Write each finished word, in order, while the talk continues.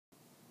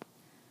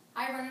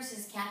Hi runners,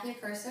 this is Kathy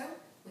Accurso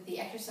with the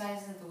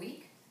exercises of the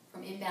week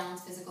from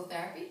Imbalance Physical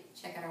Therapy.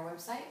 Check out our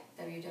website,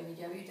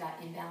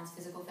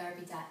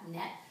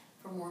 www.imbalancephysicaltherapy.net,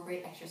 for more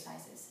great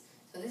exercises.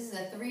 So this is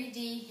a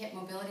 3D hip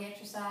mobility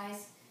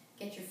exercise.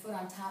 Get your foot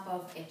on top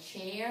of a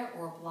chair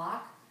or a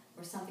block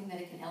or something that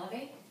it can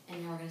elevate,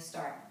 and now we're going to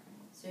start.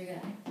 So you're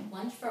going to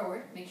lunge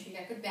forward, make sure you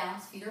got good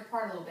balance, feet are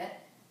apart a little bit,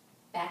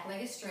 back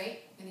leg is straight.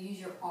 You're going to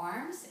use your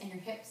arms and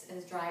your hips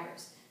as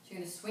drivers. So you're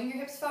going to swing your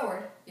hips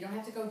forward. You don't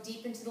have to go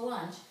deep into the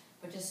lunge,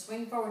 but just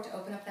swing forward to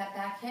open up that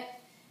back hip,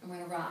 and we're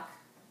going to rock.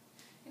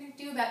 We're going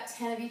to do about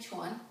 10 of each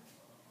one.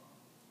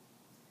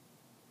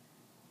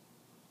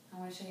 I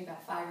want to show you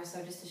about 5 or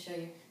so just to show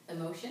you the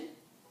motion.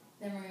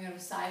 Then we're going to go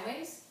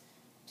sideways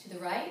to the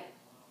right.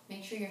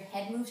 Make sure your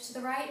head moves to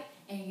the right,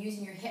 and you're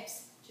using your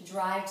hips to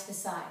drive to the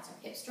side. So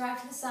hips drive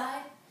to the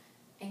side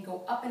and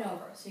go up and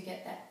over. So you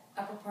get that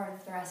upper part of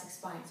the thoracic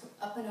spine. So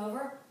up and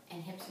over,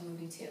 and hips are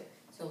moving too.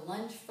 So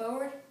lunge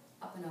forward,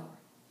 up and over.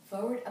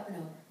 Forward, up and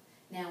over.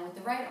 Now with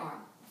the right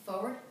arm,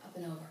 forward, up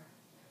and over.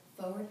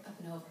 Forward, up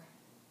and over.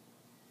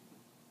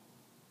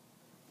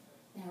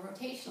 Now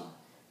rotational.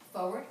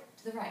 Forward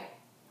to the right.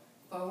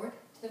 Forward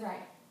to the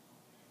right.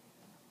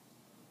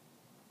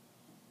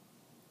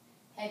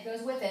 Head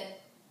goes with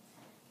it.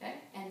 Okay?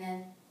 And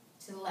then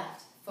to the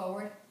left.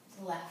 Forward to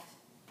the left.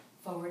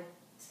 Forward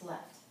to the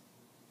left.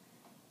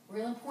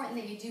 Real important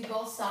that you do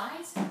both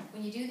sides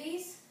when you do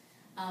these.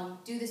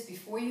 Do this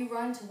before you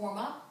run to warm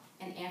up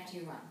and after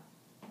you run.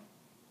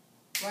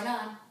 Run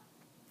on.